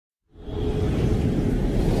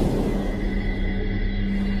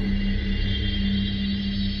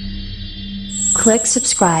Click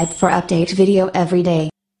subscribe for update video every day.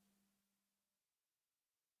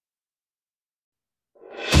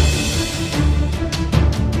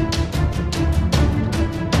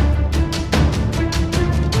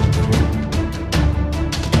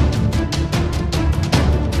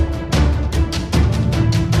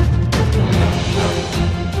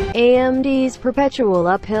 AMD's perpetual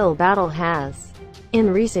uphill battle has,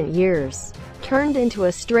 in recent years, turned into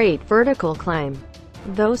a straight vertical climb.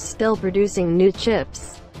 Though still producing new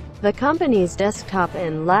chips, the company's desktop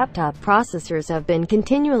and laptop processors have been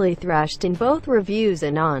continually thrashed in both reviews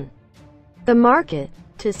and on the market.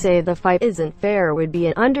 To say the fight isn't fair would be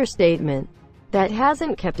an understatement. That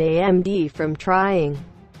hasn't kept AMD from trying,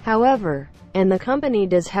 however, and the company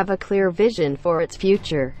does have a clear vision for its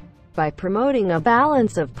future. By promoting a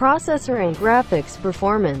balance of processor and graphics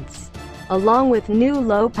performance, along with new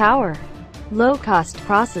low-power, low-cost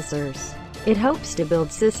processors, it hopes to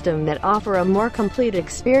build systems that offer a more complete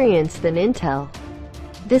experience than Intel.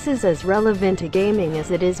 This is as relevant to gaming as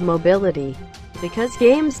it is mobility, because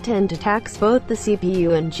games tend to tax both the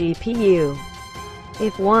CPU and GPU.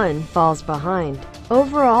 If one falls behind,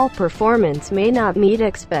 overall performance may not meet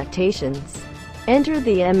expectations. Enter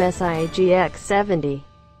the Msi Gx70.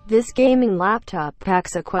 This gaming laptop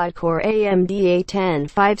packs a quad-core AMD A10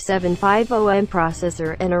 5750M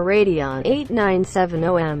processor and a Radeon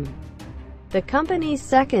 8970M. The company's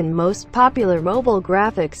second most popular mobile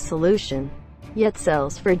graphics solution, yet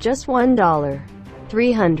sells for just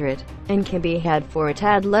 $1,300, and can be had for a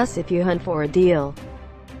tad less if you hunt for a deal.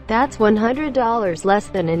 That's $100 less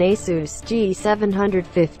than an Asus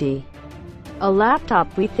G750. A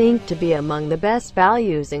laptop we think to be among the best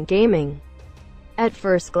values in gaming. At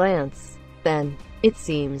first glance, then, it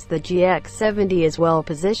seems the GX70 is well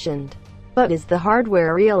positioned. But is the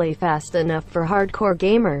hardware really fast enough for hardcore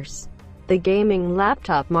gamers? The gaming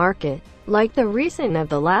laptop market, like the recent of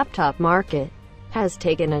the laptop market, has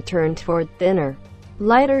taken a turn toward thinner,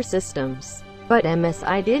 lighter systems. But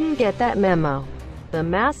MSI didn't get that memo. The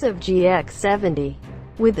massive GX70,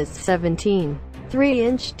 with its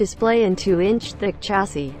 17.3-inch display and 2-inch thick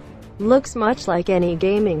chassis, looks much like any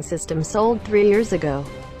gaming system sold 3 years ago.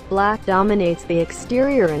 Black dominates the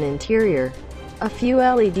exterior and interior, a few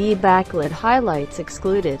LED backlit highlights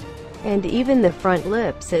excluded, and even the front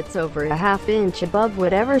lip sits over a half-inch above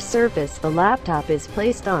whatever surface the laptop is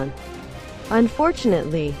placed on.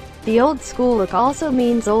 Unfortunately, the old-school look also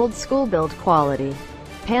means old-school build quality.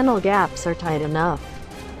 Panel gaps are tight enough,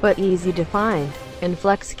 but easy to find, and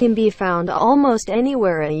flex can be found almost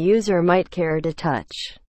anywhere a user might care to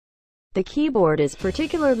touch. The keyboard is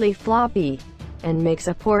particularly floppy, and makes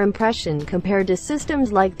a poor impression compared to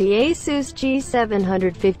systems like the Asus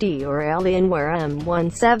G750 or Alienware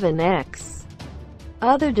M17X.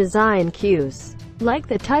 Other design cues, like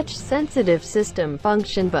the touch-sensitive system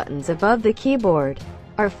function buttons above the keyboard,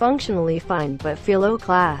 are functionally fine but feel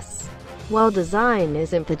low-class. While design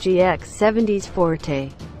isn't the GX70's forte,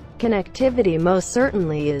 connectivity most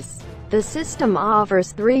certainly is. The system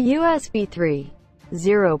offers 3 USB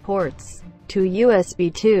 3.0 ports, 2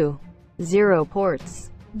 USB 2.0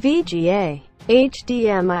 ports, VGA,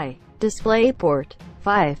 HDMI, DisplayPort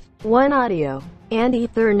 5, 1 audio, and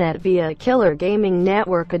Ethernet via killer gaming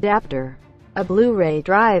network adapter. A Blu-ray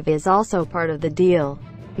drive is also part of the deal.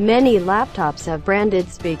 Many laptops have branded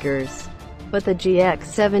speakers, but the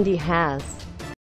GX70 has